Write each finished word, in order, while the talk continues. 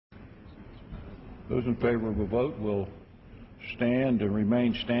Those in favor of a vote will stand and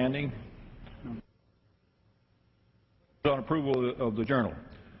remain standing. On approval of the journal.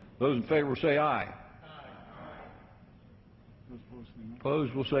 Those in favor will say aye. Aye.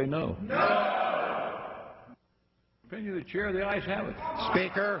 Opposed will say no. No! Opinion of the chair, the ayes have it.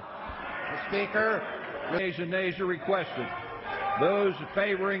 Speaker, the Speaker. Ayes and nays are requested. Those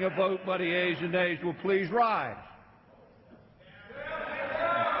favoring a vote by the ayes and nays will please rise.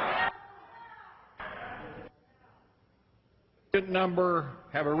 Number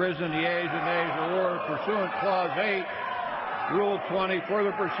have arisen. The ayes and nays are ordered pursuant Clause 8, Rule 20.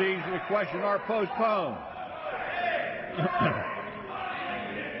 Further proceedings to the question are postponed.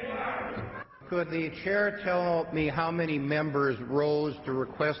 Could the chair tell me how many members rose to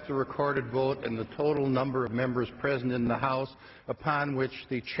request a recorded vote and the total number of members present in the House upon which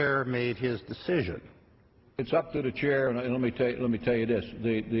the chair made his decision? It's up to the chair, and let me tell you this: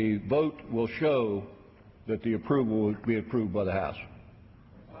 the vote will show that the approval will be approved by the House,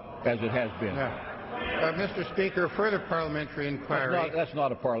 as it has been. Mr. Speaker, further parliamentary inquiry. That's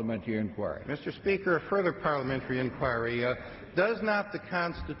not a parliamentary inquiry. Mr. Speaker, further parliamentary inquiry. Does not the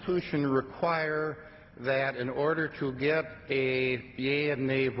Constitution require that in order to get a yea and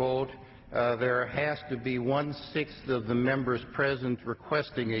nay vote, there has to be 1/6 of the members present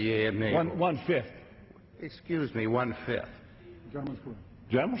requesting a yea and nay vote? 1/5. Excuse me, 1/5.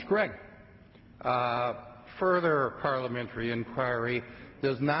 Gentleman's correct. Further parliamentary inquiry.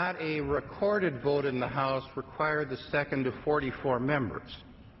 Does not a recorded vote in the House require the second of 44 members?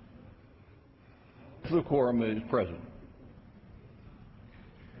 The quorum is present.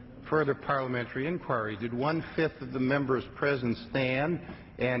 Further parliamentary inquiry. Did 1/5 of the members present stand?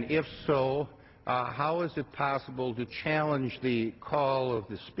 And if so, how is it possible to challenge the call of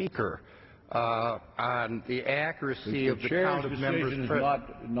the Speaker on the accuracy of the count of members present? The chair's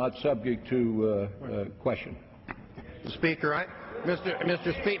decision is not subject to question.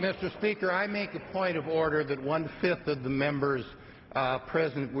 Mr. Speaker, I make a point of order that 1/5 of the members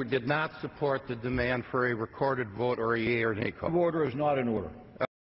present did not support the demand for a recorded vote or a yea or nay call. The order is not in order.